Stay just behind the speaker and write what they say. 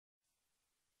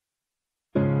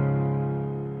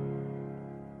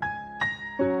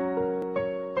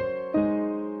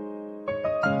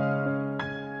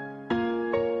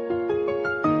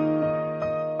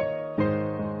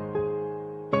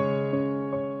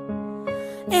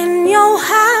In your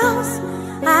house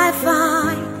I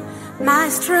find my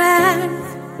strength.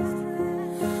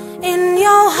 In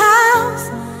your house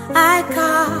I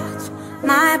catch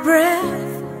my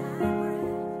breath.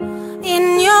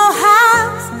 In your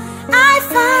house I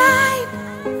find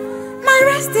my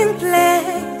resting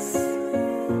place.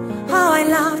 How I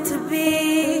love to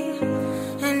be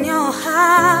in your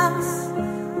house.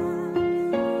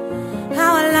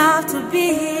 How I love to be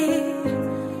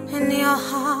in your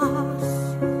house.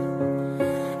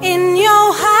 In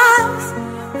your house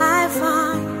I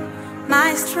find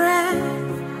my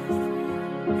strength.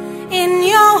 In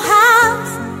your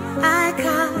house I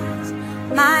catch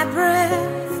my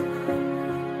breath.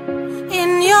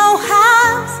 In your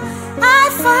house I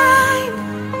find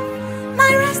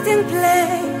my resting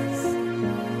place.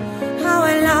 How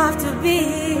I love to be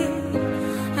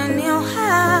in your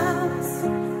house.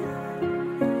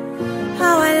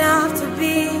 How I love to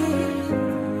be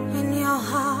in your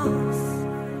house.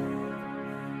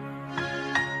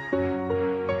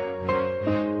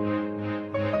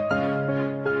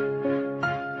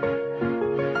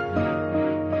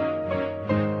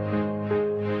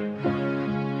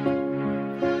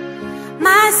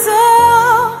 My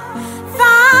soul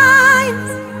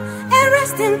finds a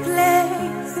resting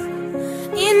place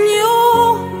in you.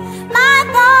 My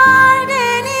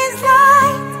burden is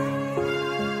light.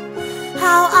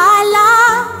 How I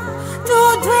love to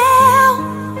dwell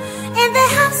in the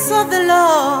house of the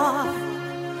Lord.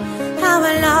 How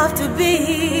I love to be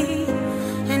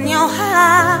in your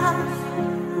house.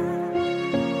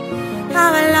 How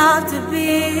I love to be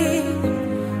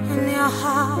in your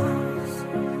house.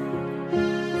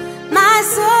 My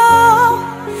soul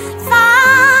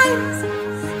finds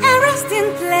a resting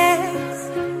place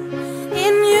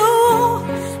in you.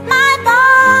 My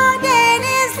burden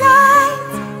is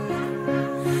light.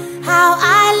 How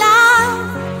I love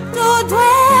to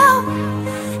dwell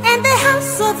in the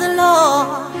house of the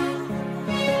Lord.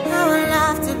 How I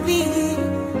love to be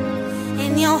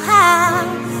in your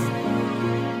house.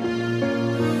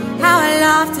 How I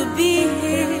love to be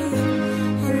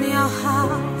in your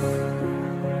house.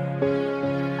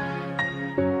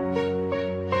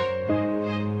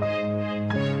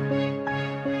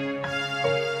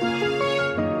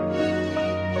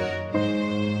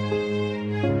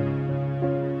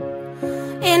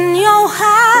 In your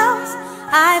house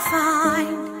I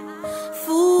find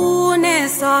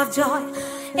fullness of joy.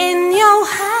 In your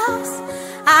house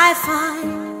I find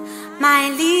my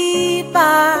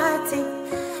liberty.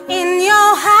 In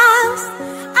your house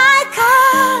I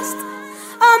cast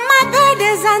all my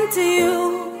burdens unto you.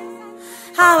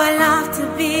 How I love to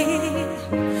be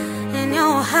in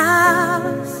your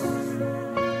house.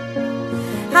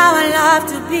 How I love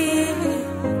to be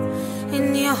in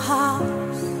your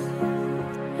house.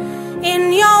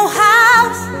 In your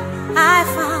house I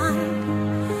find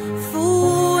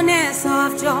fullness of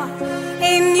joy.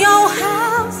 In your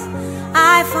house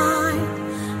I find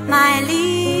my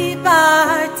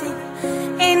liberty.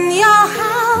 In your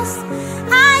house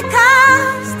I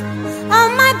cast all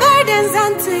my burdens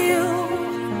unto you.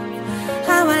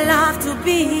 How I love to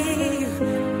be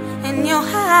in your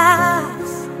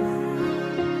house.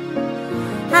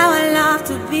 How I love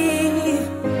to be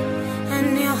in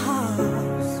your house.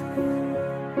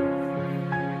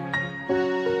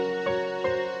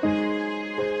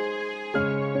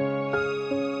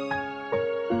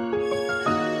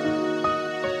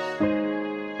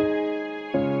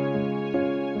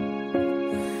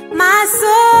 My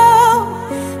soul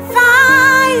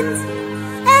finds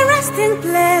a resting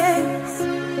place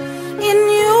in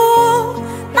you.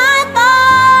 My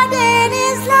burden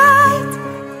is light.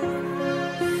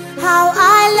 How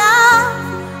I love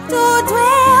to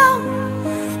dwell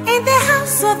in the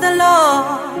house of the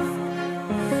Lord.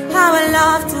 How I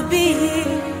love to be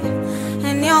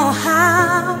in your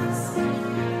house.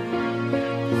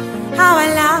 How I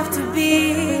love to be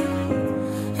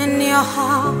in your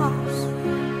house.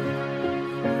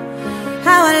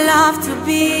 How I love to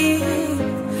be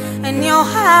in your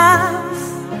house.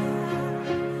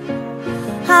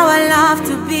 How I love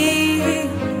to be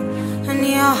in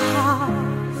your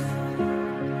house.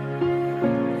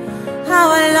 How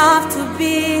I love to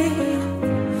be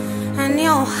in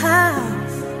your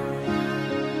house.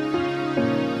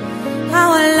 How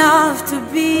I love to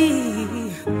be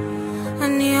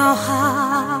in your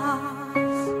house.